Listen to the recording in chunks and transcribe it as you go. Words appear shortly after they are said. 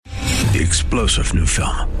The explosive new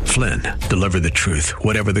film, Flynn, deliver the truth,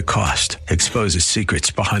 whatever the cost, exposes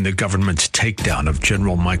secrets behind the government's takedown of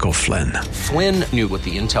General Michael Flynn. Flynn knew what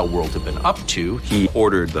the intel world had been up to. He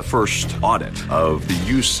ordered the first audit of the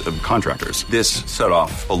use of contractors. This set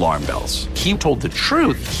off alarm bells. He told the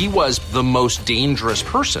truth. He was the most dangerous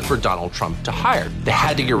person for Donald Trump to hire. They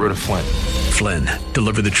had to get rid of Flynn. Flynn,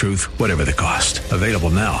 deliver the truth, whatever the cost. Available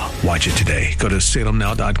now. Watch it today. Go to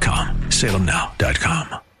salemnow.com.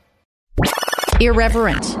 salemnow.com.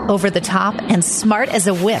 Irreverent, over the top, and smart as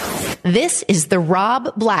a whip. This is the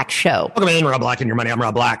Rob Black Show. Welcome in, Rob Black and Your Money. I'm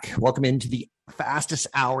Rob Black. Welcome into the fastest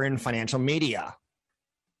hour in financial media.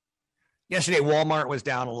 Yesterday, Walmart was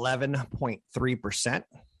down 11.3%.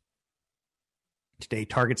 Today,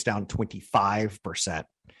 Target's down 25%.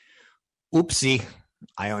 Oopsie,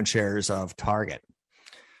 I own shares of Target.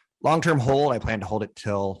 Long-term hold, I plan to hold it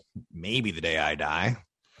till maybe the day I die.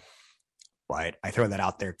 But I throw that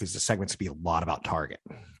out there because the segment's be a lot about Target.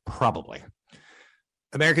 Probably.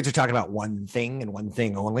 Americans are talking about one thing and one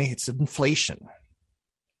thing only. It's inflation.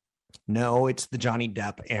 No, it's the Johnny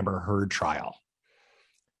Depp Amber Heard trial.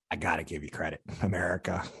 I got to give you credit,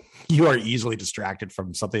 America. You are easily distracted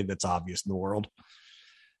from something that's obvious in the world.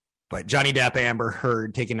 But Johnny Depp, Amber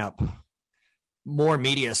Heard taking up more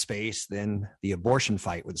media space than the abortion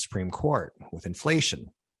fight with the Supreme Court, with inflation,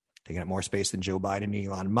 taking up more space than Joe Biden and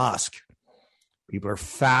Elon Musk. People are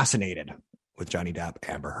fascinated with Johnny Depp,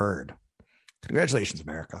 Amber Heard. Congratulations,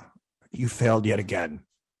 America. You failed yet again.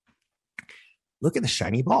 Look at the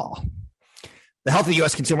shiny ball. The health of the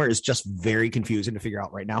U.S. consumer is just very confusing to figure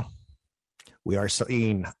out right now. We are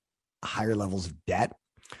seeing higher levels of debt.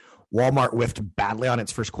 Walmart whiffed badly on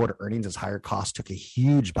its first quarter earnings as higher costs took a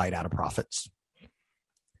huge bite out of profits.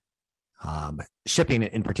 Shipping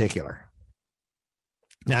in particular.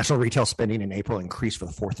 National retail spending in April increased for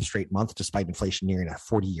the fourth straight month, despite inflation nearing a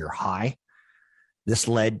 40-year high. This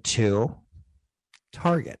led to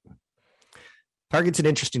Target. Target's an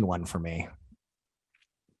interesting one for me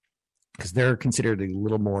because they're considered a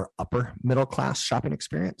little more upper middle class shopping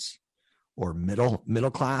experience, or middle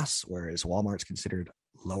class, whereas Walmart's considered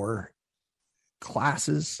lower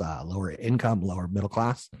classes, lower income, lower middle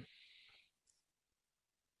class.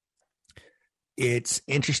 It's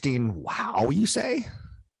interesting. Wow, you say?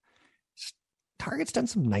 Target's done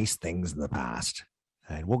some nice things in the past,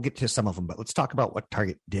 and we'll get to some of them, but let's talk about what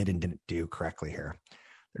Target did and didn't do correctly here.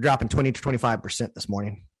 They're dropping 20 to 25% this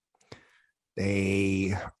morning.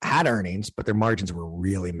 They had earnings, but their margins were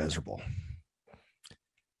really miserable.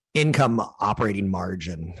 Income operating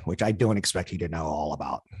margin, which I don't expect you to know all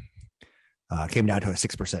about, came down to a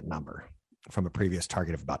 6% number from a previous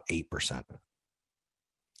target of about 8%.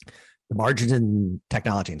 The margins in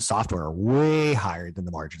technology and software are way higher than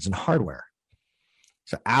the margins in hardware.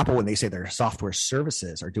 So Apple, when they say their software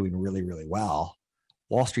services are doing really, really well,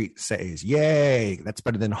 Wall Street says, yay, that's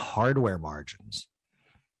better than hardware margins.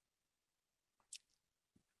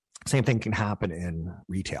 Same thing can happen in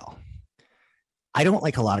retail. I don't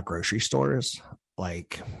like a lot of grocery stores. I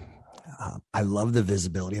love the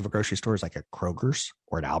visibility of a grocery store, like a Kroger's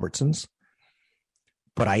or an Albertsons,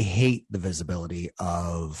 but I hate the visibility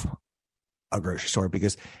of a grocery store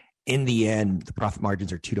because in the end, the profit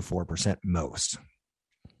margins are 2 to 4% most.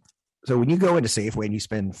 So when you go into Safeway and you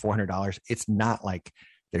spend $400, it's not like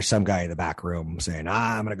there's some guy in the back room saying,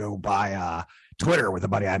 I'm going to go buy Twitter with a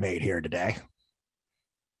buddy I made here today.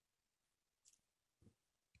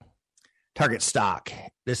 Target stock.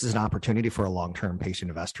 This is an opportunity for a long-term patient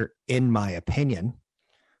investor, in my opinion,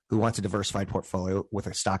 who wants a diversified portfolio with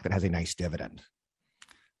a stock that has a nice dividend.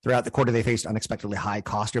 Throughout the quarter, they faced unexpectedly high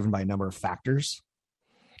costs driven by a number of factors,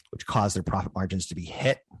 which caused their profit margins to be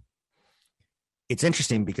hit. It's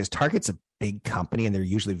interesting because Target's a big company and they're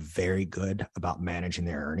usually very good about managing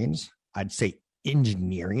their earnings. I'd say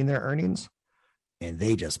engineering their earnings, and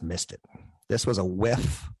they just missed it. This was a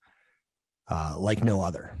whiff like no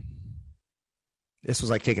other. This was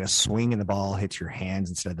like taking a swing and the ball hits your hands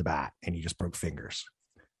instead of the bat, and you just broke fingers.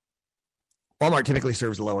 Walmart typically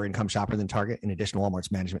serves a lower income shopper than Target. In addition,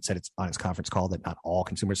 Walmart's management said on its conference call that not all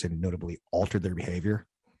consumers had notably altered their behavior.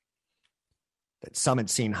 That some had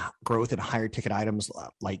seen growth in higher ticket items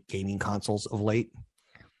like gaming consoles of late.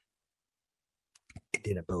 It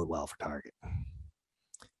didn't bode well for Target.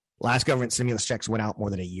 Last government stimulus checks went out more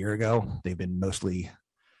than a year ago. They've been mostly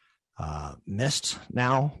missed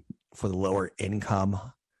now for the lower income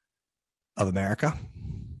of America.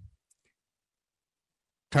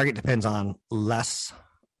 Target depends a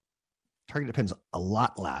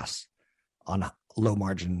lot less on low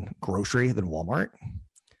margin grocery than Walmart.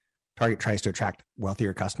 Target tries to attract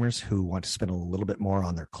wealthier customers who want to spend a little bit more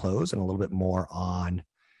on their clothes and a little bit more on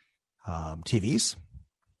TVs.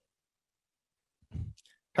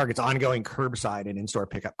 Target's ongoing curbside and in-store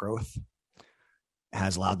pickup growth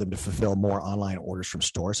has allowed them to fulfill more online orders from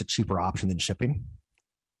stores, a cheaper option than shipping.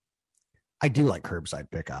 I do like curbside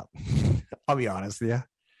pickup. I'll be honest with you.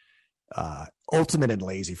 Ultimate and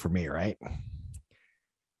lazy for me, right?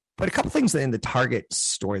 But a couple things in the Target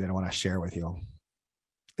story that I want to share with you.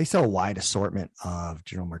 They sell a wide assortment of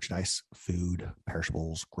general merchandise, food,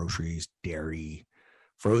 perishables, groceries, dairy,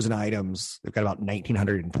 frozen items. They've got about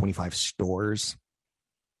 1,925 stores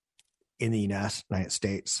in the United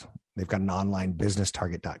States. They've got an online business,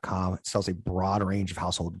 Target.com. It sells a broad range of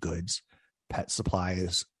household goods, pet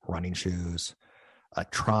supplies, running shoes,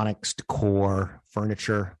 electronics, decor,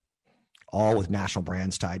 furniture, all with national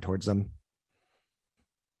brands tied towards them.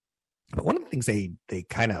 But one of the things they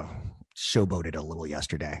kind of showboated a little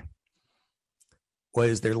yesterday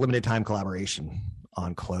was their limited time collaboration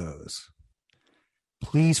on clothes.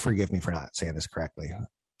 Please forgive me for not saying this correctly.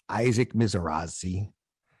 Isaac Mizrahi,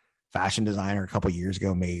 fashion designer, a couple of years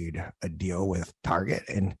ago made a deal with Target,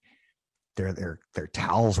 and their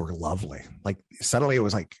towels were lovely. Like suddenly it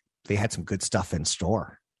was like they had some good stuff in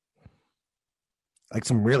store, like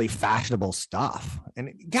some really fashionable stuff.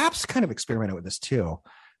 And Gap's kind of experimented with this too,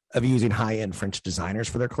 of using high-end French designers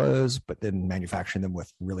for their clothes, but then manufacturing them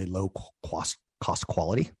with really low cost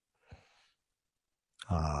quality.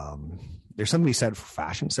 There's something to be said for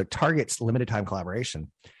fashion. So Target's limited time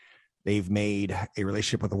collaboration, they've made a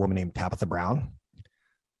relationship with a woman named Tabitha Brown,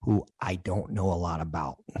 who I don't know a lot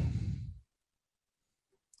about.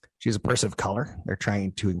 She's a person of color. They're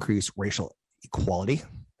trying to increase racial equality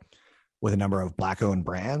with a number of Black-owned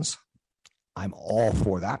brands. I'm all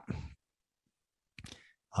for that.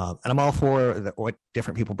 And I'm all for what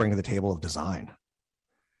different people bring to the table of design.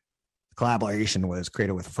 The collaboration was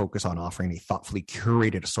created with a focus on offering a thoughtfully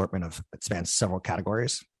curated assortment that spans several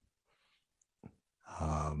categories.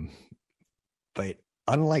 But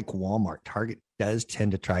unlike Walmart, Target does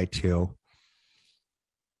tend to try to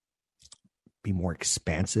be more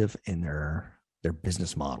expansive in their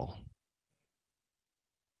business model.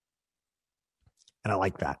 And I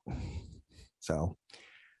like that. So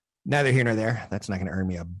neither here nor there. That's not going to earn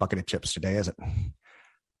me a bucket of chips today, is it?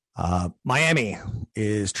 Miami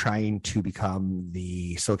is trying to become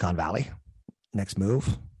the Silicon Valley. Next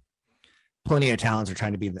move. Plenty of towns are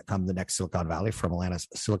trying to become the next Silicon Valley, from Atlanta's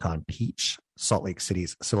Silicon Peach, Salt Lake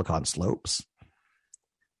City's Silicon Slopes.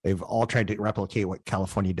 They've all tried to replicate what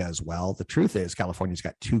California does well. The truth is California's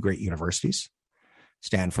got two great universities,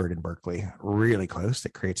 Stanford and Berkeley, really close.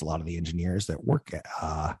 That creates a lot of the engineers that work at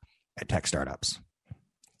tech startups.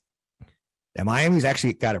 And Miami's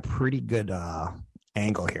actually got a pretty good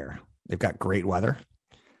angle here. They've got great weather.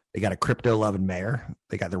 They got a crypto-loving mayor.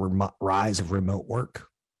 They got the rise of remote work.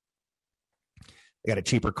 They got a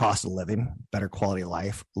cheaper cost of living, better quality of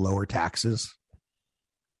life, lower taxes.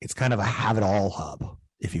 It's kind of a have-it-all hub,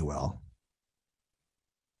 if you will.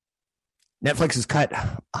 Netflix has cut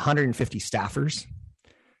 150 staffers.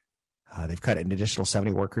 They've cut an additional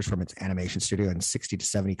 70 workers from its animation studio and 60 to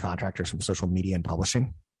 70 contractors from social media and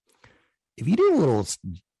publishing. If you do a little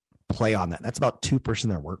play on that, that's about 2% of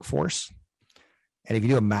their workforce. And if you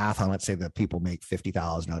do a math on, let's say that people make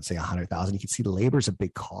 50,000, let's say 100,000, you can see labor is a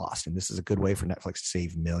big cost. And this is a good way for Netflix to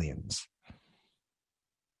save millions.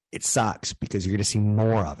 It sucks because you're going to see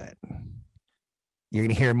more of it. You're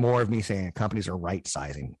going to hear more of me saying companies are right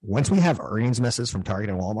sizing. Once we have earnings misses from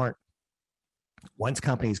Target and Walmart, once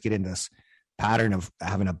companies get in this pattern of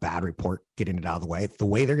having a bad report, getting it out of the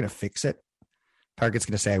way they're going to fix it, Target's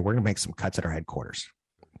going to say, we're going to make some cuts at our headquarters.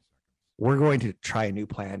 We're going to try a new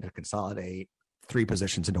plan to consolidate 3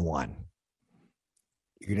 positions into 1.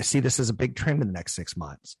 You're going to see this as a big trend in the next 6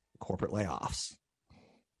 months. Corporate layoffs.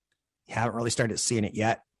 You haven't really started seeing it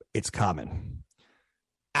yet. It's coming.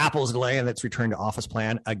 Apple's delaying its return to office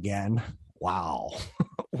plan again. Wow.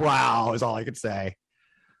 Wow is all I could say.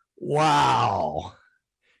 Wow.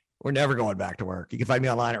 We're never going back to work. You can find me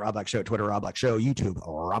online at Rob Black Show, Twitter, Rob Black Show, YouTube,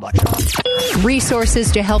 Rob Black Show.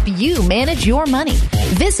 Resources to help you manage your money.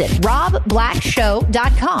 Visit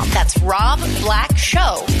robblackshow.com. That's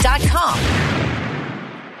robblackshow.com.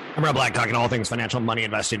 I'm Rob Black, talking all things financial, money,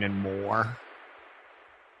 investing, and more.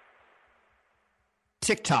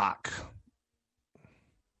 TikTok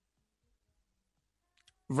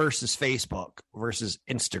versus Facebook versus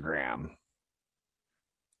Instagram.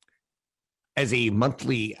 As a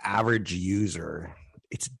monthly average user,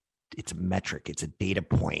 it's a metric. It's a data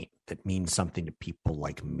point that means something to people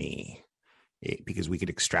like me, because we could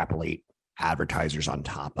extrapolate advertisers on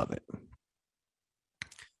top of it.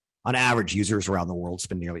 On average, users around the world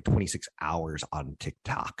spend nearly 26 hours on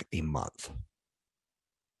TikTok a month.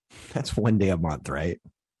 That's 1 day a month, right?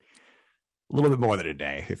 A little bit more than a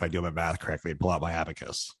day, if I do my math correctly and pull out my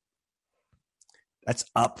abacus. That's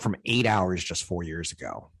up from 8 hours just 4 years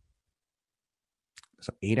ago.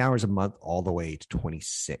 So 8 hours a month all the way to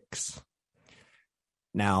 26.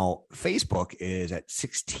 Now, Facebook is at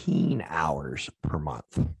 16 hours per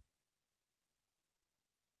month.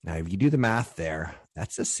 Now, if you do the math there,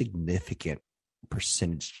 that's a significant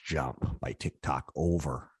percentage jump by TikTok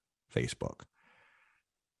over Facebook.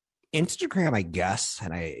 Instagram, I guess,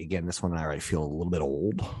 and this one I already feel a little bit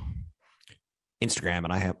old. Instagram,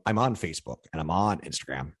 and I'm on Facebook and I'm on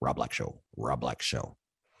Instagram, Rob Black Show.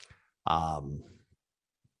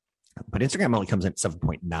 But Instagram only comes in at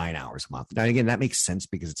 7.9 hours a month. Now, again, that makes sense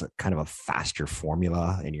because it's a kind of a faster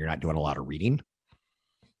formula and you're not doing a lot of reading.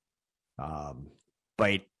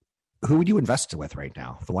 But who would you invest with right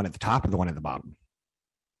now? The one at the top or the one at the bottom?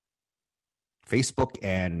 Facebook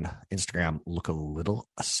and Instagram look a little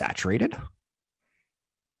saturated.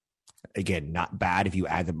 Again, not bad if you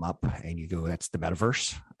add them up and you go, that's the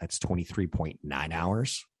metaverse. That's 23.9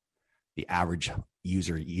 hours. The average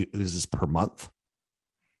user uses per month.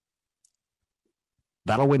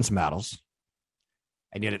 That'll win some battles.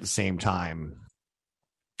 And yet at the same time,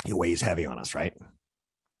 it weighs heavy on us, right?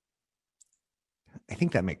 I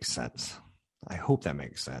think that makes sense. I hope that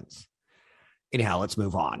makes sense. Anyhow, let's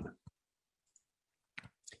move on.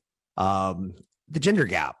 The gender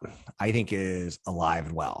gap, I think, is alive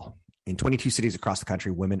and well. In 22 cities across the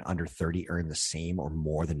country, women under 30 earn the same or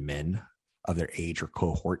more than men of their age or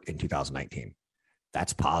cohort in 2019.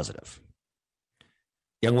 That's positive.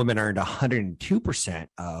 Young women earned 102%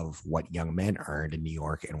 of what young men earned in New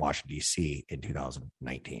York and Washington, D.C. in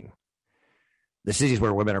 2019. The cities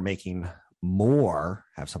where women are making more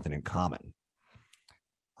have something in common.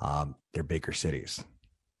 They're bigger cities.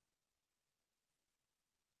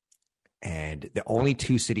 And the only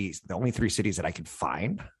three cities that I could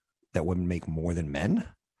find that women make more than men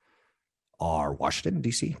are Washington,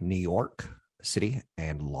 D.C., New York City,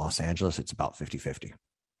 and Los Angeles. It's about 50-50.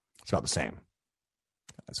 It's about the same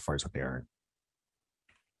as far as what they earn.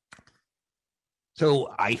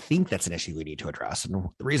 So I think that's an issue we need to address. And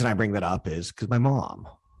the reason I bring that up is because my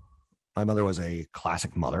mother was a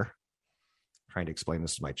classic mother. Trying to explain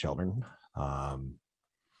this to my children.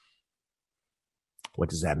 What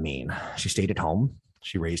does that mean? She stayed at home.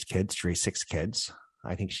 She raised kids. She raised 6 kids.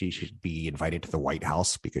 I think she should be invited to the White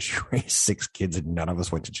House because she raised 6 kids and none of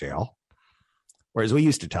us went to jail. Whereas we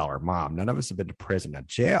used to tell her, Mom, none of us have been to prison. Now,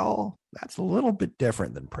 jail, that's a little bit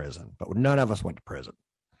different than prison, but none of us went to prison.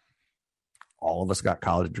 All of us got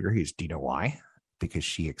college degrees. Do you know why? Because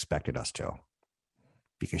she expected us to.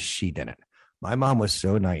 Because she didn't. My mom was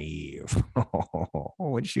so naive.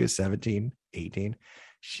 When she was 17, 18,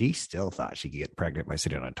 she still thought she could get pregnant by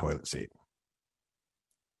sitting on a toilet seat.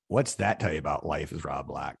 What's that tell you about life as Rob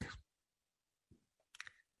Black?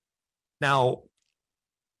 Now,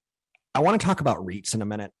 I want to talk about REITs in a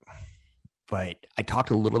minute, but I talked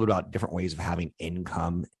a little bit about different ways of having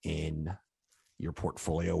income in your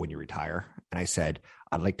portfolio when you retire. And I said,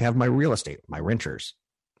 I'd like to have my real estate, my renters,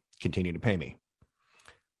 continue to pay me.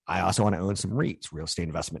 I also want to own some REITs, real estate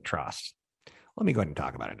investment trusts. Let me go ahead and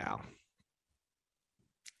talk about it now.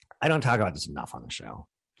 I don't talk about this enough on the show,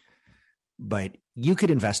 but you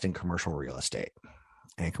could invest in commercial real estate.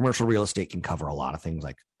 And commercial real estate can cover a lot of things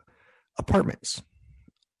like apartments,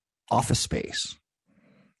 office space,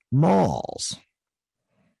 malls,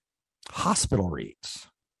 hospital REITs,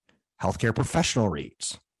 healthcare professional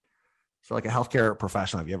REITs. So like a healthcare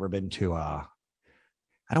professional, have you ever been to I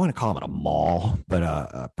don't want to call it a mall, but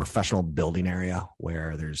a professional building area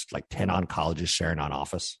where there's like 10 oncologists sharing an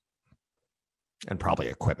office and probably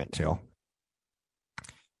equipment too.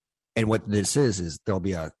 And what this is there'll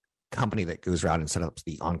be a company that goes around and sets up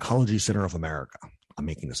the Oncology Center of America. I'm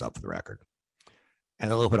making this up for the record. And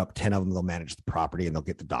they'll open up 10 of them. They'll manage the property and they'll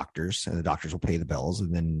get the doctors, and the doctors will pay the bills.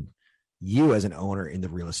 And then you as an owner in the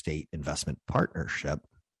real estate investment partnership,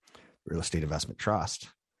 real estate investment trust,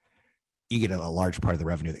 you get a large part of the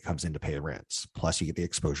revenue that comes in to pay the rents. Plus you get the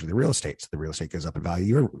exposure to the real estate. So the real estate goes up in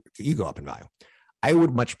value. You go up in value. I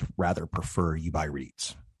would much rather prefer you buy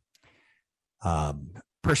REITs.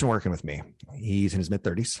 Person working with me, he's in his mid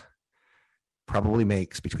 30s, probably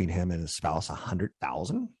makes between him and his spouse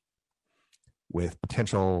 $100,000 with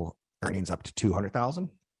potential earnings up to $200,000.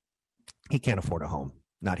 He can't afford a home,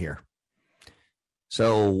 not here.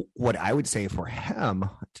 So what I would say for him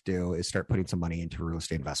to do is start putting some money into real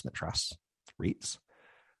estate investment trusts, REITs.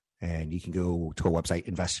 And you can go to a website,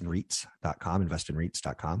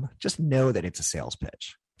 investinreits.com. Just know that it's a sales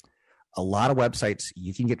pitch. A lot of websites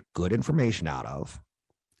you can get good information out of.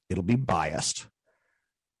 It'll be biased,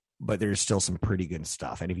 but there's still some pretty good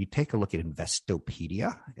stuff. And if you take a look at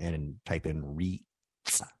Investopedia and type in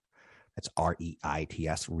REITs, that's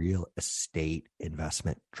REITs, Real Estate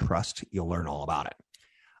Investment Trust, you'll learn all about it.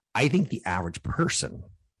 I think the average person,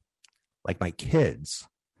 like my kids,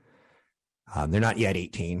 they're not yet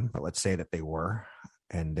 18, but let's say that they were,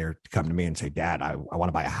 and they're come to me and say, Dad, I want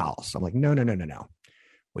to buy a house. I'm like, no.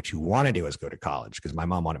 What you want to do is go to college, because my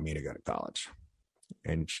mom wanted me to go to college.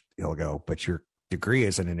 And he'll go, but your degree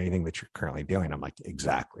isn't in anything that you're currently doing. I'm like,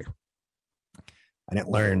 exactly. I didn't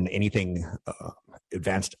learn anything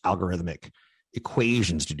advanced algorithmic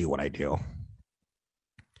equations to do what I do.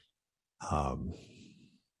 But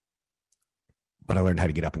I learned how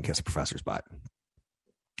to get up and kiss a professor's butt.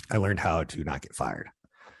 I learned how to not get fired.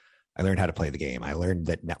 I learned how to play the game. I learned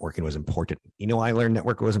that networking was important. You know why I learned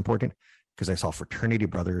networking was important? Because I saw fraternity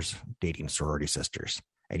brothers dating sorority sisters.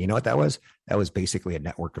 And you know what that was? That was basically a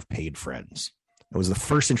network of paid friends. It was the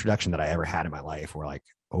first introduction that I ever had in my life where like,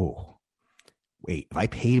 oh, wait, if I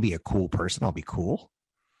pay to be a cool person, I'll be cool.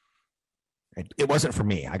 It wasn't for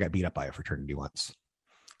me. I got beat up by a fraternity once.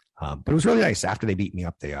 But it was really nice. After they beat me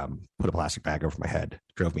up, they put a plastic bag over my head,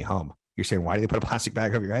 drove me home. You're saying, why did they put a plastic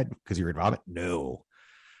bag over your head? Because you were in vomit? No,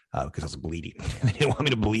 because I was bleeding. They didn't want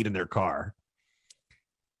me to bleed in their car.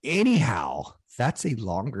 Anyhow, that's a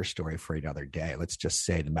longer story for another day. Let's just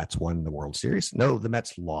say the Mets won the World Series. No, the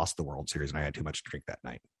Mets lost the World Series, and I had too much to drink that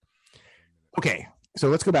night. Okay, so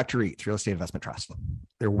let's go back to REITs, Real Estate Investment Trust.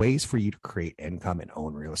 There are ways for you to create income and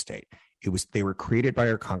own real estate. They were created by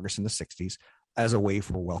our Congress in the 60s as a way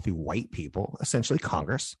for wealthy white people, essentially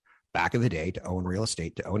Congress, back in the day, to own real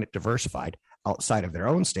estate, to own it diversified outside of their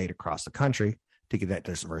own state across the country to get that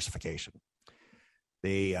diversification.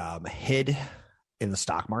 They hid in the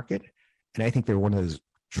stock market, and I think they're one of those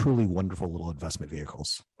truly wonderful little investment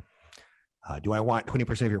vehicles. Do I want 20%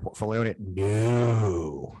 of your portfolio in it?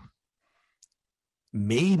 No.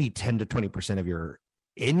 Maybe 10 to 20% of your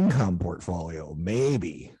income portfolio,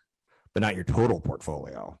 maybe, but not your total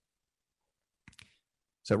portfolio.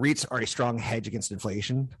 So REITs are a strong hedge against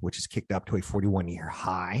inflation, which is kicked up to a 41-year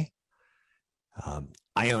high.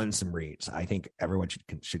 I own some REITs. I think everyone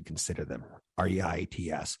should consider them.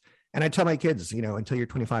 REITs. And I tell my kids, until you're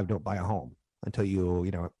 25, don't buy a home. Until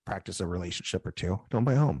you practice a relationship or two, don't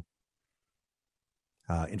buy a home.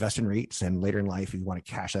 Invest in REITs, and later in life, if you want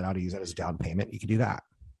to cash that out or use that as a down payment, you can do that.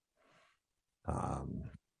 I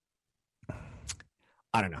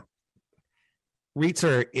don't know. REITs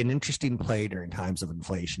are an interesting play during times of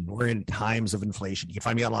inflation. We're in times of inflation. You can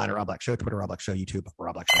find me online at Rob Black Show, Twitter, Rob Black Show, YouTube,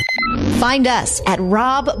 Rob Black Show. Find us at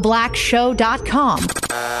robblackshow.com.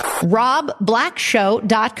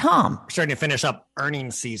 robblackshow.com. We're starting to finish up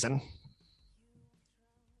earnings season.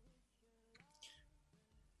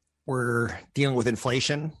 We're dealing with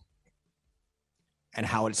inflation and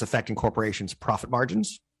how it's affecting corporations' profit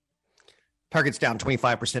margins. Target's down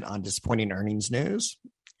 25% on disappointing earnings news.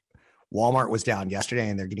 Walmart was down yesterday,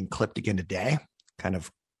 and they're getting clipped again today. Kind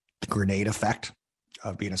of the grenade effect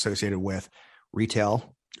of being associated with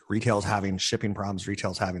retail. Retail's having shipping problems.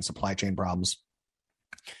 Retail's having supply chain problems.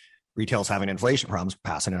 Retail's having inflation problems,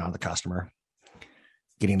 passing it on to the customer,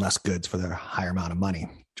 getting less goods for their higher amount of money.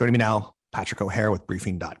 Joining me now, Patrick O'Hare with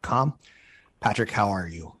Briefing.com. Patrick, how are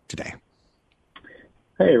you today?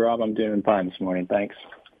 Hey, Rob, I'm doing fine this morning. Thanks.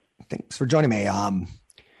 Thanks for joining me.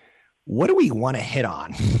 What do we want to hit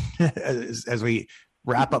on as we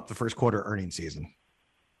wrap up the first quarter earnings season?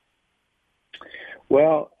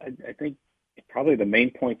 Well, I think probably the main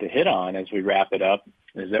point to hit on as we wrap it up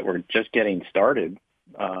is that we're just getting started.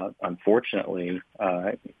 Unfortunately,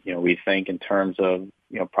 we think in terms of,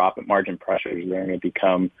 profit margin pressures, they're going to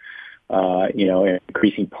become, an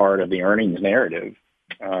increasing part of the earnings narrative.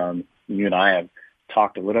 You and I have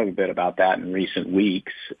talked a little bit about that in recent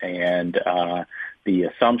weeks, and the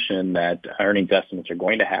assumption that earnings estimates are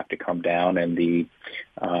going to have to come down, and the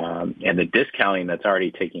discounting that's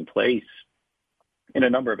already taking place in a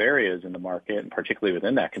number of areas in the market, and particularly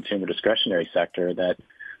within that consumer discretionary sector, that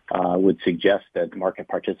would suggest that market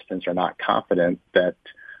participants are not confident that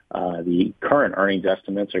the current earnings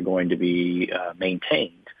estimates are going to be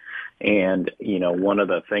maintained. And, one of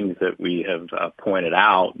the things that we have pointed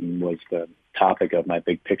out, and was the topic of my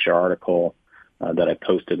big picture article that I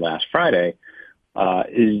posted last Friday,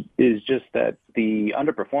 is just that the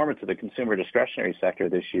underperformance of the consumer discretionary sector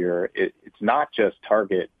this year, it's not just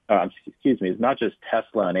it's not just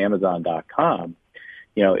Tesla and Amazon.com.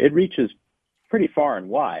 It reaches pretty far and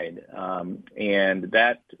wide, and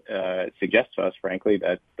that suggests to us, frankly,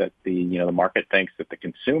 that the market thinks that the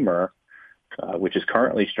consumer, which is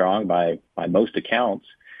currently strong by most accounts,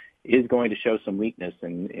 is going to show some weakness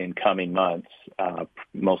in coming months,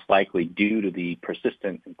 most likely due to the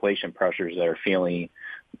persistent inflation pressures that are feeling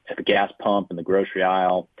at the gas pump and the grocery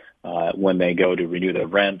aisle when they go to renew their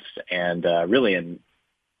rents, and really in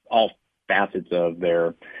all facets of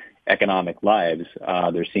their economic lives,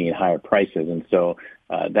 they're seeing higher prices. And so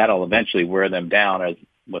that'll eventually wear them down, as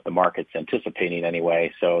what the market's anticipating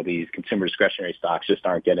anyway. So these consumer discretionary stocks just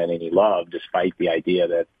aren't getting any love, despite the idea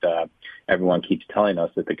that everyone keeps telling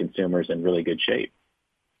us that the consumer's in really good shape.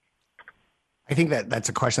 I think that's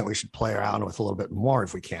a question that we should play around with a little bit more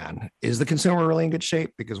if we can. Is the consumer really in good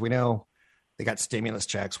shape? Because we know they got stimulus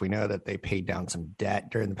checks. We know that they paid down some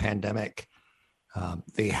debt during the pandemic.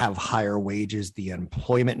 They have higher wages. The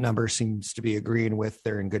employment number seems to be agreeing with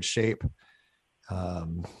they're in good shape.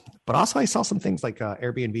 But also I saw some things like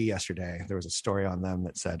Airbnb yesterday. There was a story on them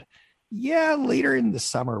that said, yeah, later in the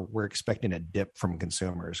summer, we're expecting a dip from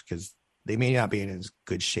consumers because they may not be in as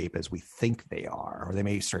good shape as we think they are, or they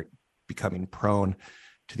may start becoming prone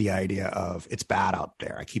to the idea of it's bad out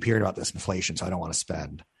there. I keep hearing about this inflation, so I don't want to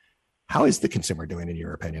spend. How is the consumer doing in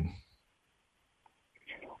your opinion?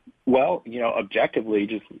 Well, objectively,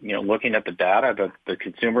 just, looking at the data, the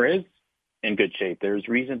consumer is in good shape. There's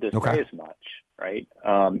reason to say as much, right?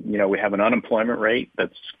 We have an unemployment rate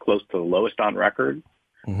that's close to the lowest on record.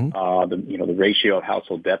 Mm-hmm. The ratio of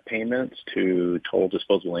household debt payments to total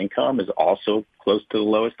disposable income is also close to the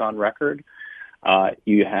lowest on record.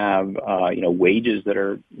 You have, wages that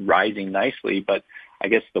are rising nicely, but I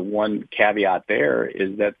guess the one caveat there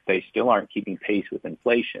is that they still aren't keeping pace with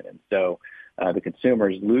inflation. And so the consumer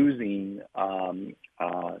is losing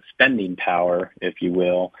spending power, if you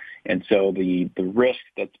will. And so the risk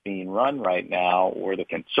that's being run right now, or the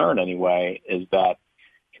concern anyway, is that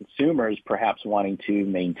consumers perhaps wanting to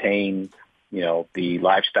maintain, the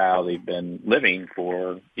lifestyle they've been living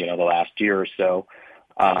for, the last year or so,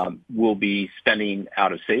 will be spending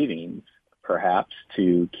out of savings, perhaps,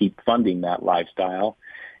 to keep funding that lifestyle,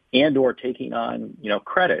 and or taking on,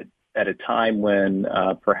 credit at a time when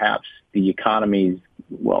perhaps the economy's,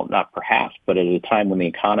 well, not perhaps, but at a time when the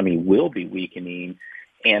economy will be weakening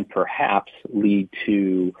and perhaps lead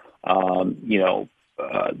to,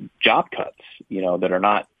 job cuts, that are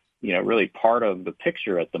not, really part of the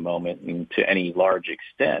picture at the moment and to any large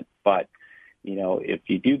extent. But, if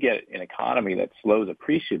you do get an economy that slows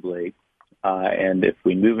appreciably, and if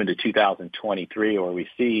we move into 2023 or we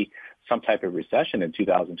see some type of recession in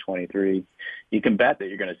 2023, you can bet that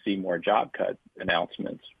you're going to see more job cut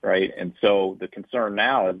announcements, right? And so the concern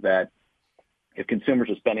now is that if consumers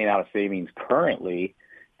are spending out of savings currently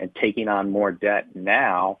and taking on more debt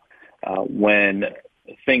now, when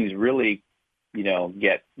things really,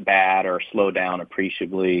 get bad or slow down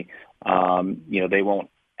appreciably, they won't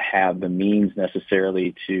have the means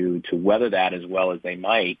necessarily to weather that as well as they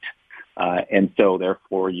might. And so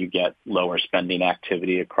therefore you get lower spending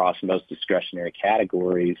activity across most discretionary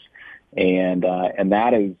categories. And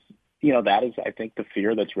that is, I think, the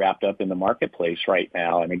fear that's wrapped up in the marketplace right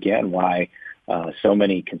now. And again, why so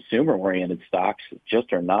many consumer oriented stocks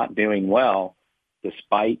just are not doing well,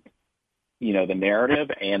 despite, the narrative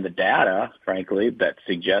and the data, frankly, that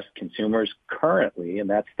suggests consumers currently, and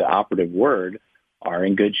that's the operative word, are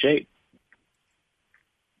in good shape.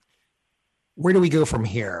 Where do we go from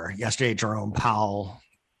here? Yesterday, Jerome Powell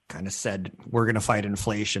kind of said, we're going to fight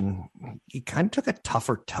inflation. He kind of took a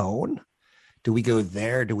tougher tone. Do we go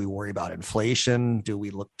there? Do we worry about inflation? Do we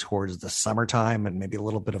look towards the summertime and maybe a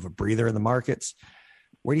little bit of a breather in the markets?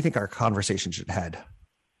 Where do you think our conversation should head?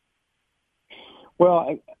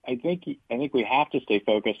 Well, I think we have to stay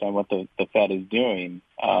focused on what the Fed is doing.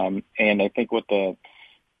 And I think what the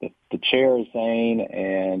chair is saying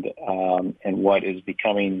and what is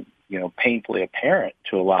becoming, painfully apparent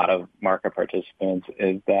to a lot of market participants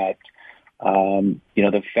is that,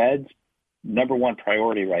 the Fed's number one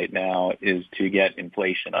priority right now is to get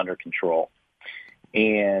inflation under control.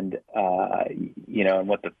 And, and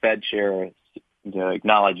what the Fed chair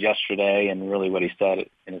acknowledged yesterday, and really what he said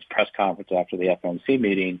in his press conference after the FOMC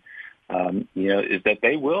meeting, is that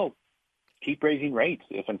they will keep raising rates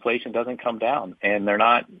if inflation doesn't come down. And they're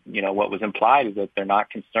not, what was implied is that they're not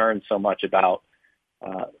concerned so much about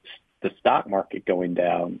the stock market going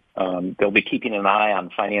down. They'll be keeping an eye on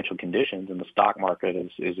financial conditions, and the stock market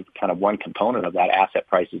is kind of one component of that. Asset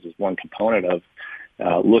prices is one component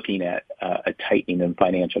of looking at a tightening in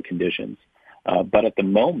financial conditions. But at the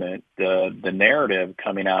moment, the narrative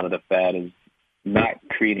coming out of the Fed is not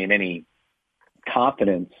creating any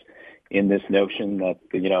confidence in this notion that,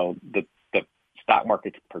 the stock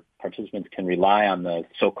market participants can rely on the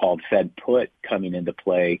so-called Fed put coming into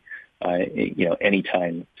play,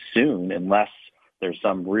 anytime soon, unless there's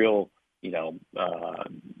some real massive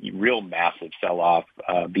sell-off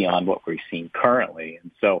beyond what we're seeing currently.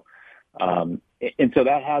 And so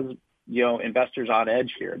that has, investors on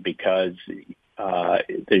edge here because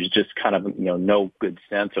there's just kind of, no good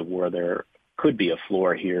sense of where there could be a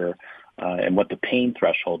floor here and what the pain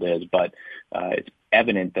threshold is. But it's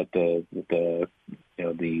evident that the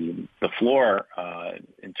floor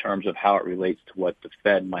in terms of how it relates to what the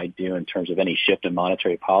Fed might do in terms of any shift in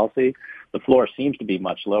monetary policy, the floor seems to be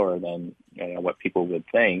much lower than what people would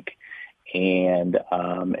think, and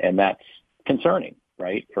that's concerning,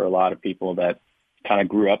 right? For a lot of people that kind of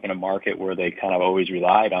grew up in a market where they kind of always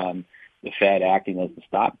relied on the Fed acting as the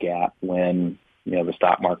stopgap when the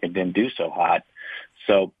stock market didn't do so hot.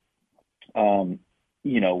 So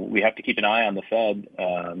we have to keep an eye on the Fed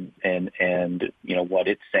and what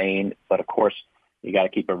it's saying, but of course you got to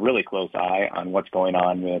keep a really close eye on what's going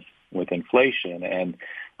on with inflation. And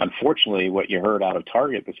unfortunately, what you heard out of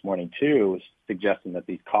Target this morning too is suggesting that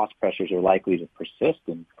these cost pressures are likely to persist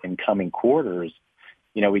in coming quarters.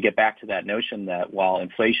 We get back to that notion that while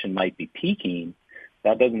inflation might be peaking,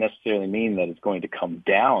 that doesn't necessarily mean that it's going to come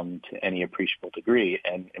down to any appreciable degree.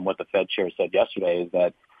 And what the Fed chair said yesterday is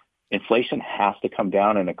that inflation has to come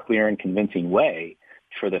down in a clear and convincing way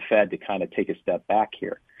for the Fed to kind of take a step back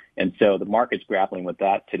here. And so the market's grappling with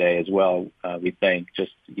that today as well. We think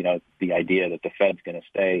just, the idea that the Fed's going to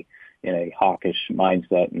stay in a hawkish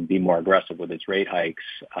mindset and be more aggressive with its rate hikes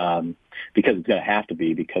because it's going to have to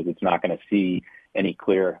be, because it's not going to see any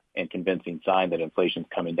clear and convincing sign that inflation's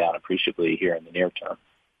coming down appreciably here in the near term.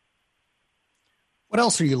 What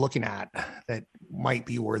else are you looking at that might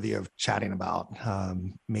be worthy of chatting about?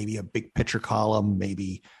 Maybe a big picture column,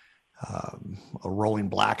 maybe a rolling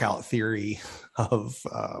blackout theory of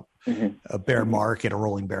a bear market, a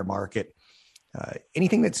rolling bear market.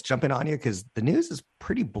 Anything that's jumping on you? Because the news is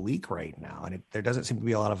pretty bleak right now, and there doesn't seem to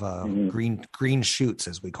be a lot of green shoots,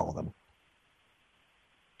 as we call them.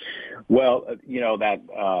 Well, that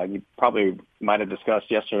you probably might have discussed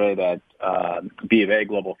yesterday that B of A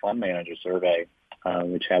Global Fund Manager Survey,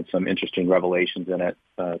 which had some interesting revelations in it,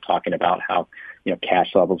 talking about how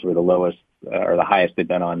cash levels were the lowest or the highest they've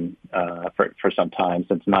been on for some time,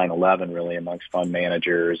 since 9/11, really, amongst fund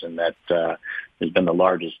managers, and that there's been the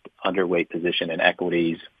largest underweight position in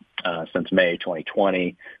equities since May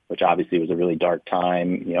 2020, which obviously was a really dark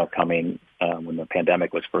time, coming when the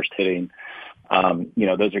pandemic was first hitting.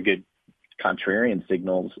 Those are good contrarian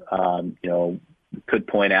signals. Could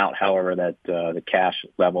point out, however, that the cash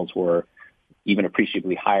levels were even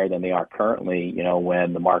appreciably higher than they are currently,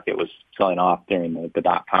 when the market was selling off during the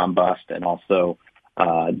dot-com bust and also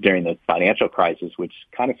during the financial crisis, which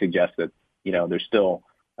kind of suggests that, there's still,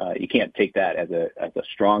 you can't take that as a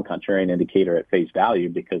strong contrarian indicator at face value,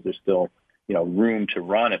 because there's still, room to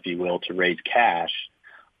run, if you will, to raise cash.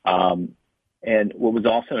 And what was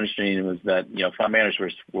also interesting was that, fund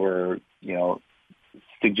managers were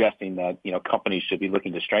suggesting that, companies should be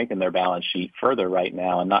looking to strengthen their balance sheet further right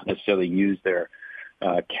now and not necessarily use their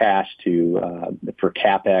cash for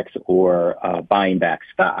CapEx or buying back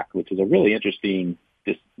stock, which is a really interesting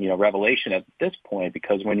revelation at this point,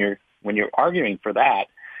 because when you're arguing for that,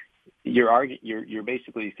 you're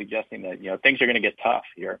basically suggesting that, things are going to get tough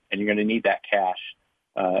here and you're going to need that cash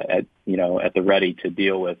at the ready to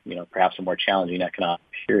deal with, perhaps a more challenging economic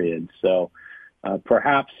period. So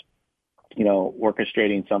perhaps,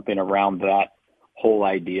 orchestrating something around that whole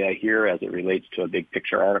idea here as it relates to a big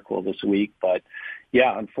picture article this week. But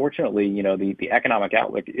yeah, unfortunately, the economic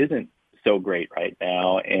outlook isn't so great right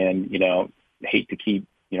now. And, hate to keep,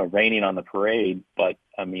 raining on the parade, but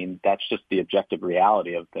I mean, that's just the objective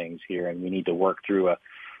reality of things here. And we need to work through a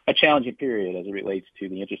challenging period as it relates to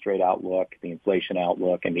the interest rate outlook, the inflation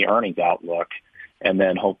outlook, and the earnings outlook. And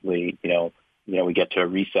then hopefully, we get to a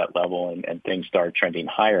reset level and things start trending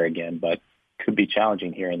higher again, but could be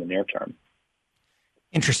challenging here in the near term.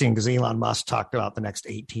 Interesting, because Elon Musk talked about the next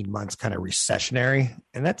 18 months kind of recessionary.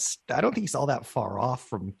 And I don't think he's all that far off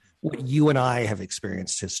from what you and I have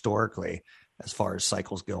experienced historically as far as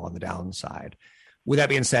cycles go on the downside. With that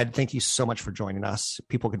being said, thank you so much for joining us.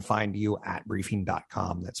 People can find you at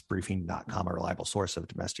briefing.com. That's briefing.com, a reliable source of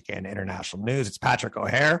domestic and international news. It's Patrick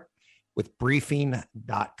O'Hare with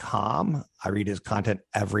briefing.com. I read his content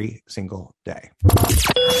every single day.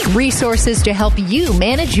 Resources to help you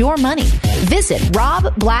manage your money. Visit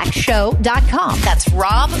robblackshow.com. That's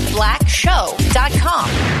robblackshow.com.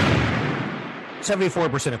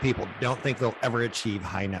 74% of people don't think they'll ever achieve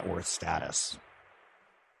high net worth status.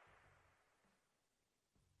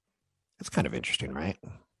 That's kind of interesting, right?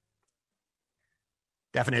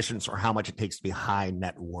 Definitions for how much it takes to be high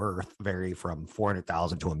net worth vary from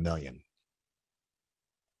 400,000 to $1 million.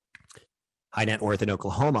 High net worth in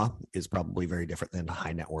Oklahoma is probably very different than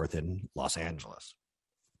high net worth in Los Angeles.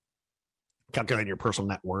 Calculating your personal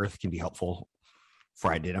net worth can be helpful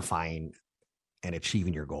for identifying and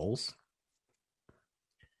achieving your goals.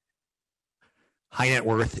 High net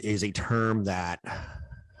worth is a term that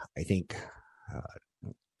I think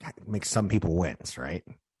makes some people wince, right?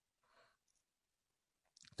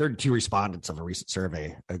 32 respondents of a recent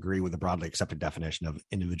survey agree with the broadly accepted definition of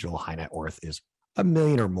individual high net worth is $1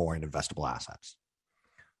 million or more in investable assets.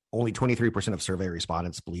 Only 23% of survey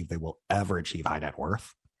respondents believe they will ever achieve high net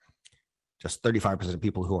worth. Just 35% of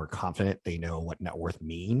people who are confident they know what net worth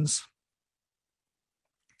means.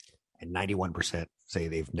 And 91% say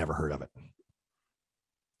they've never heard of it.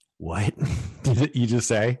 What did you just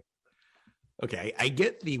say? Okay, I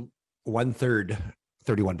get the 1/3,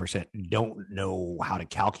 31% don't know how to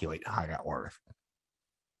calculate high net worth.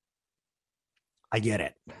 I get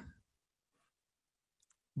it.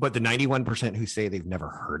 But the 91% who say they've never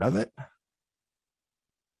heard of it,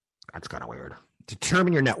 that's kind of weird.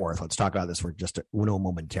 Determine your net worth. Let's talk about this for just uno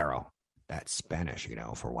momentero. That's Spanish,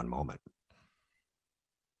 for one moment.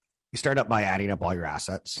 You start up by adding up all your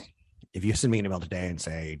assets. If you send me an email today and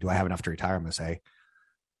say, do I have enough to retire? I'm going to say,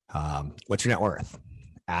 what's your net worth?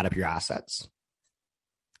 Add up your assets.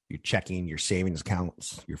 You're checking your savings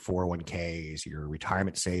accounts, your 401ks, your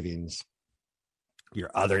retirement savings, your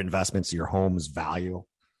other investments, your home's value.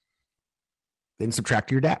 Then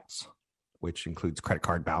subtract your debts, which includes credit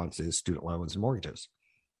card balances, student loans, and mortgages.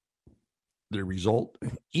 The result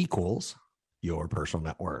equals your personal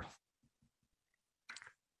net worth.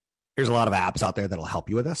 There's a lot of apps out there that'll help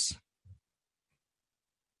you with this.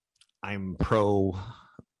 I'm pro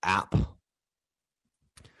app.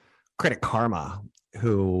 Credit Karma,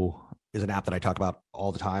 who is an app that I talk about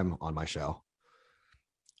all the time on my show,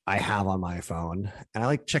 I have on my phone, and I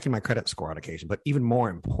like checking my credit score on occasion. But even more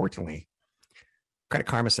importantly, Credit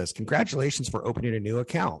Karma says, congratulations for opening a new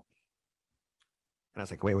account. And I was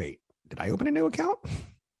like, wait, did I open a new account?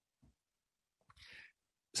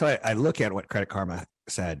 So I look at what Credit Karma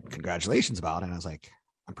said congratulations about, and I was like,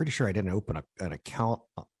 I'm pretty sure I didn't open an account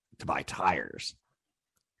to buy tires.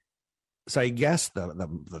 So I guess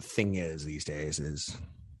the thing is these days is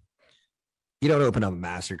you don't open up a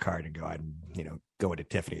MasterCard and go out and, go into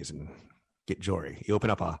Tiffany's and get jewelry. You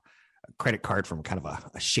open up a credit card from kind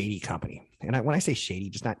of a shady company. And when I say shady,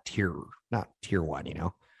 just not tier one,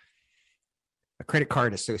 a credit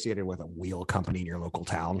card associated with a wheel company in your local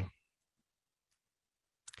town.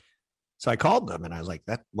 So I called them and I was like,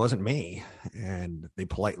 that wasn't me. And they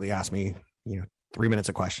politely asked me, 3 minutes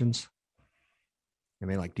of questions. And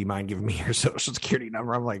they're like, do you mind giving me your social security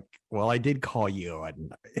number? I'm like, well, I did call you.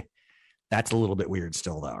 And that's a little bit weird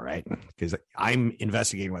still, though, right? Because I'm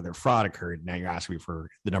investigating whether fraud occurred. Now you're asking me for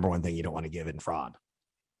the number one thing you don't want to give in fraud.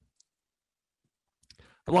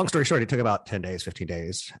 But long story short, it took about 10 days, 15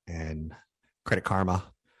 days. And Credit Karma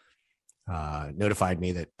notified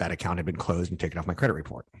me that account had been closed and taken off my credit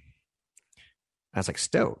report. I was like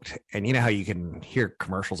stoked. And you know how you can hear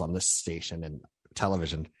commercials on this station and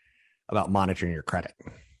television about monitoring your credit.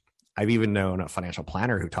 I've even known a financial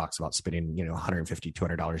planner who talks about spending, $150,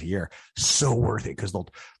 $200 a year. So worth it because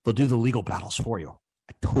they'll do the legal battles for you.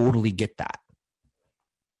 I totally get that.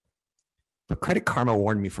 But Credit Karma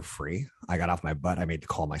warned me for free. I got off my butt. I made the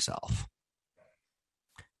call myself.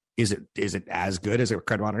 Is it as good as a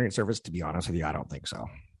credit monitoring service? To be honest with you, I don't think so.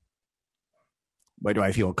 But do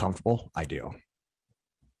I feel comfortable? I do.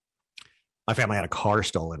 My family had a car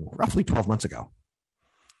stolen roughly 12 months ago.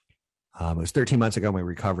 It was 13 months ago. We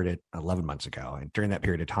recovered it 11 months ago. And during that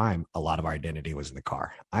period of time, a lot of our identity was in the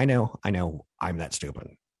car. I know I'm that stupid.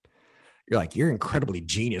 You're like, you're incredibly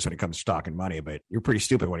genius when it comes to stock and money, but you're pretty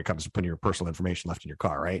stupid when it comes to putting your personal information left in your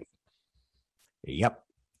car, right? Yep.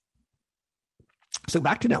 So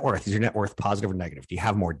back to net worth. Is your net worth positive or negative? Do you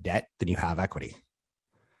have more debt than you have equity?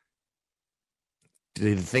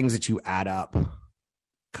 Do the things that you add up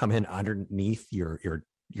come in underneath your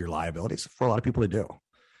liabilities? For a lot of people, they do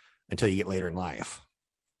until you get later in life.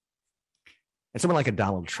 And someone like a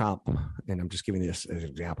Donald Trump, and I'm just giving this as an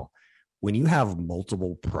example, when you have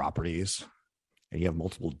multiple properties and you have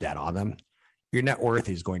multiple debt on them, your net worth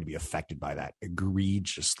is going to be affected by that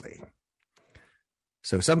egregiously.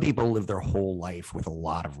 So some people live their whole life with a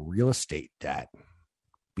lot of real estate debt.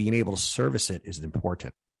 Being able to service it is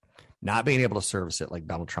important. Not being able to service it, like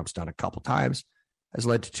Donald Trump's done a couple times, has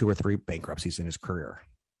led to 2 or 3 bankruptcies in his career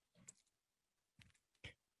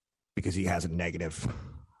because he has a negative.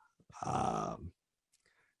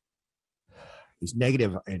 He's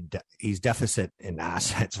negative and he's deficit in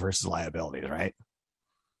assets versus liabilities, right?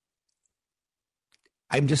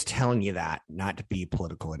 I'm just telling you that, not to be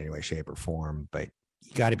political in any way, shape, or form, but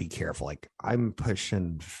you got to be careful. Like I'm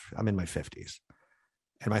in my 50s.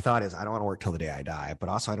 And my thought is I don't want to work till the day I die, but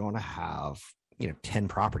also I don't want to have, 10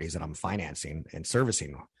 properties that I'm financing and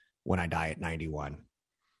servicing when I die at 91.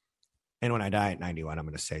 And when I die at 91, I'm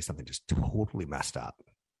going to say something just totally messed up.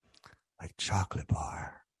 Like chocolate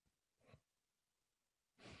bar,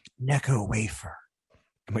 Necco wafer.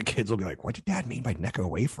 And my kids will be like, what did Dad mean by Necco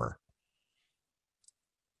wafer?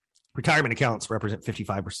 Retirement accounts represent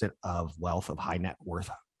 55% of wealth of high net worth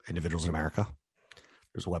individuals in America.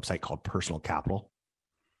 There's a website called Personal Capital.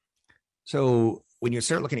 So when you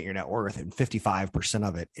start looking at your net worth and 55%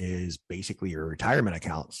 of it is basically your retirement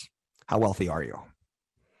accounts, how wealthy are you?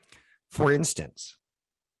 For instance,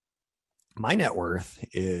 my net worth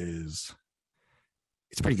it's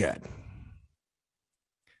pretty good.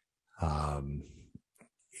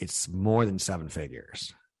 It's more than 7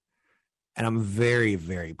 figures. And I'm very,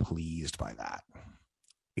 very pleased by that,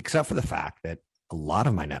 except for the fact that a lot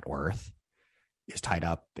of my net worth is tied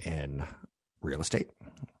up in real estate,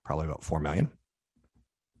 probably about $4 million.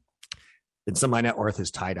 And some of my net worth is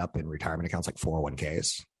tied up in retirement accounts like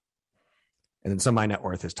 401ks. And then some of my net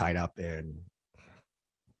worth is tied up in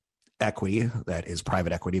equity that is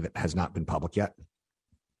private equity that has not been public yet.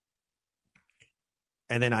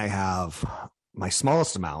 And then I have my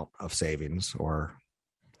smallest amount of savings or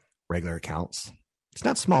regular accounts. It's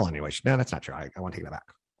not small anyway. No, that's not true. I want to take that back.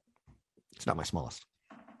 It's not my smallest.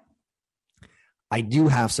 I do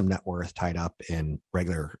have some net worth tied up in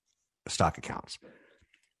regular stock accounts.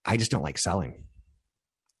 I just don't like selling.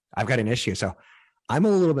 I've got an issue. So I'm a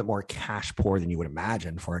little bit more cash poor than you would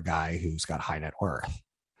imagine for a guy who's got high net worth.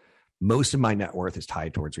 Most of my net worth is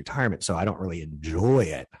tied towards retirement. So I don't really enjoy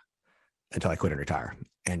it until I quit and retire.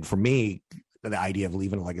 And for me, the idea of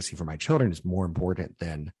leaving a legacy for my children is more important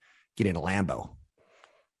than getting a Lambo.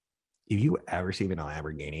 If you ever see me in a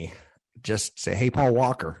Lamborghini, just say, hey, Paul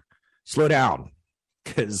Walker, slow down,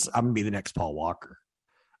 because I'm going to be the next Paul Walker.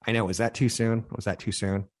 I know. Was that too soon?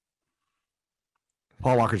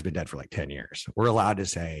 Paul Walker's been dead for like 10 years. We're allowed to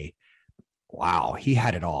say, wow, he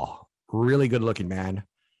had it all. Really good looking man.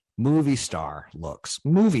 Movie star looks.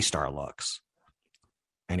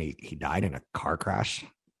 And he died in a car crash,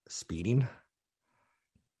 speeding.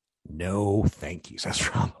 No, thank you,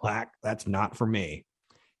 says Rob Black. That's not for me.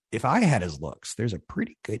 If I had his looks, there's a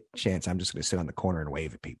pretty good chance I'm just going to sit on the corner and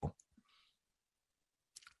wave at people.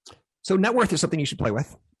 So net worth is something you should play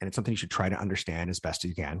with, and it's something you should try to understand as best as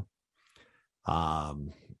you can.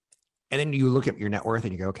 And then you look at your net worth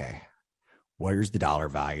and you go, okay, where's the dollar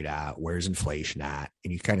valued at? Where's inflation at?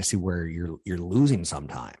 And you kind of see where you're losing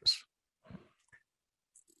sometimes.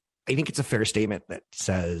 I think it's a fair statement that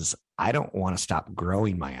says, I don't want to stop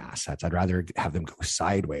growing my assets. I'd rather have them go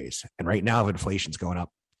sideways. And right now, if inflation's going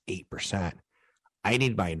up 8%, I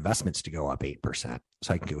need my investments to go up 8%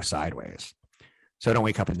 so I can go sideways. So I don't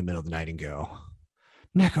wake up in the middle of the night and go,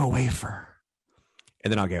 Necco wafer.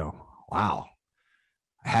 And then I'll go, wow,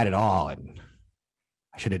 I had it all and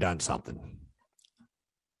I should have done something.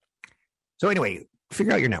 So anyway,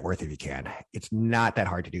 figure out your net worth if you can. It's not that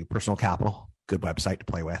hard to do. Personal Capital, good website to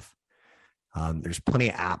play with. There's plenty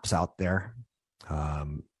of apps out there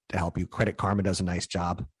to help you. Credit Karma does a nice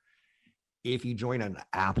job. If you join an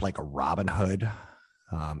app like a Robinhood,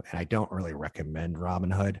 and I don't really recommend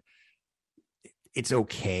Robinhood, it's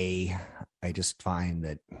okay. I just find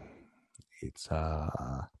that it's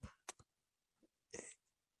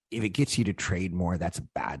if it gets you to trade more, that's a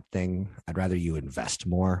bad thing. I'd rather you invest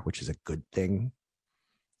more, which is a good thing.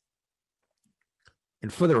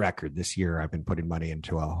 And for the record, this year I've been putting money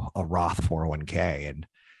into a Roth 401k, and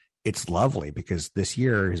it's lovely because this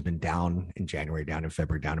year has been down in January, down in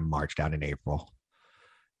February, down in March, down in April,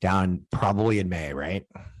 down probably in May, right?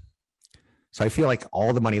 So I feel like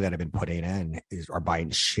all the money that I've been putting in are buying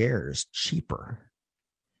shares cheaper.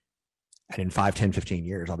 And in 5, 10, 15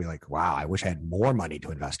 years, I'll be like, wow, I wish I had more money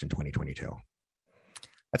to invest in 2022.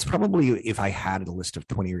 That's probably, if I had a list of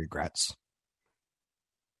 20 regrets,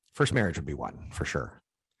 first marriage would be one for sure.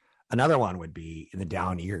 Another one would be in the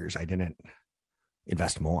down years, I didn't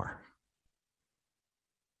invest more.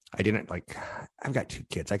 I've got 2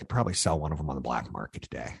 kids. I could probably sell one of them on the black market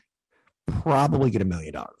today. Probably get $1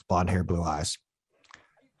 million. Blonde hair, blue eyes.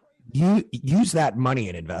 You use that money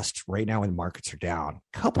and invest right now when the markets are down.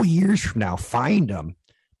 A couple years from now, find him,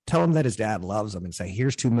 tell him that his dad loves him, and say,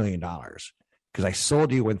 here's $2 million because I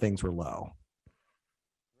sold you when things were low.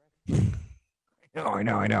 I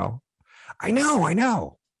know.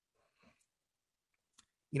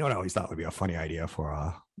 You know what I always thought would be a funny idea for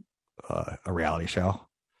a reality show?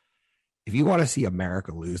 If you want to see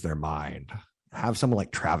America lose their mind have someone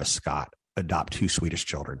like Travis Scott adopt 2 Swedish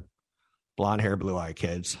children, blonde hair, blue eye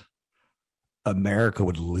kids, America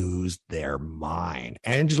would lose their mind.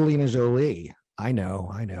 Angelina Jolie. I know,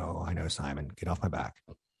 Simon, get off my back.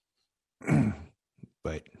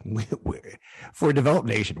 But for a developed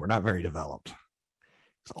nation, we're not very developed.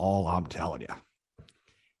 It's all I'm telling you.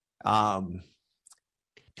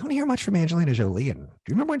 Don't hear much from Angelina Jolie. And do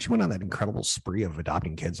you remember when she went on that incredible spree of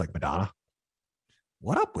adopting kids like Madonna?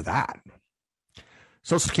 What up with that?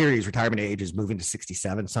 Social Security's retirement age is moving to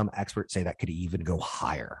 67. Some experts say that could even go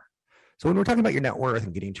higher. So when we're talking about your net worth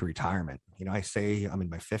and getting to retirement, I say I'm in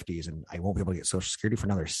my 50s and I won't be able to get Social Security for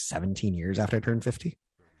another 17 years after I turn 50.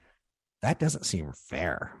 That doesn't seem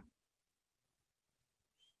fair.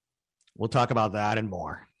 We'll talk about that and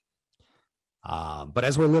more. But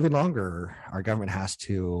as we're living longer, our government has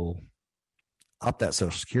to up that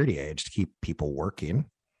Social Security age to keep people working.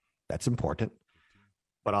 That's important.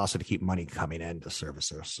 But also to keep money coming in to service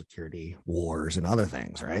Social Security, wars, and other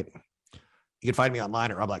things, right? You can find me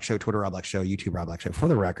online at Rob Black Show, Twitter, Rob Black Show, YouTube, Rob Black Show. For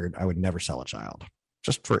the record, I would never sell a child.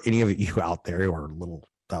 Just for any of you out there who are a little,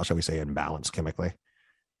 how shall we say, imbalanced chemically.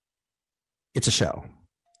 It's a show.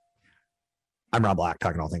 I'm Rob Black,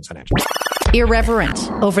 talking all things financial.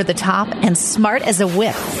 Irreverent, over the top, and smart as a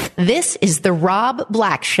whip. This is the Rob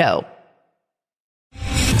Black Show.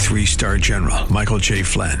 3-star General Michael J.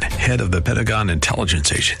 Flynn, head of the Pentagon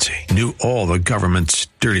Intelligence Agency, knew all the government's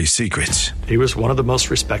dirty secrets. He was one of the most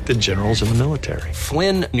respected generals in the military.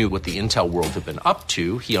 Flynn knew what the intel world had been up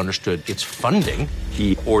to. He understood its funding.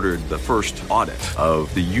 He ordered the first audit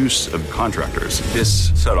of the use of contractors.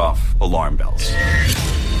 This set off alarm bells.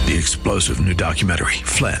 The explosive new documentary,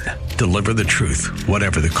 Flynn, Deliver the Truth,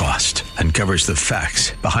 Whatever the Cost, uncovers the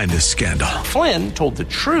facts behind this scandal. Flynn told the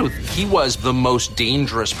truth. He was the most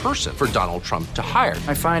dangerous person for Donald Trump to hire.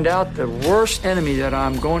 I find out the worst enemy that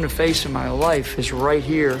I'm going to face in my life is right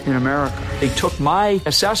here in America. They took my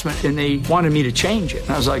assessment and they wanted me to change it.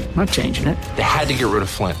 And I was like, I'm not changing it. They had to get rid of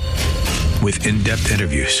Flynn. With in-depth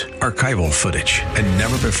interviews, archival footage, and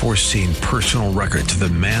never-before-seen personal records of the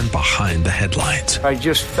man behind the headlines. I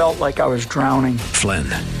just felt like I was drowning. Flynn,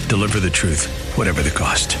 Deliver the Truth, Whatever the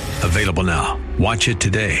Cost. Available now. Watch it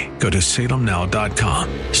today. Go to salemnow.com.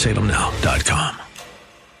 salemnow.com.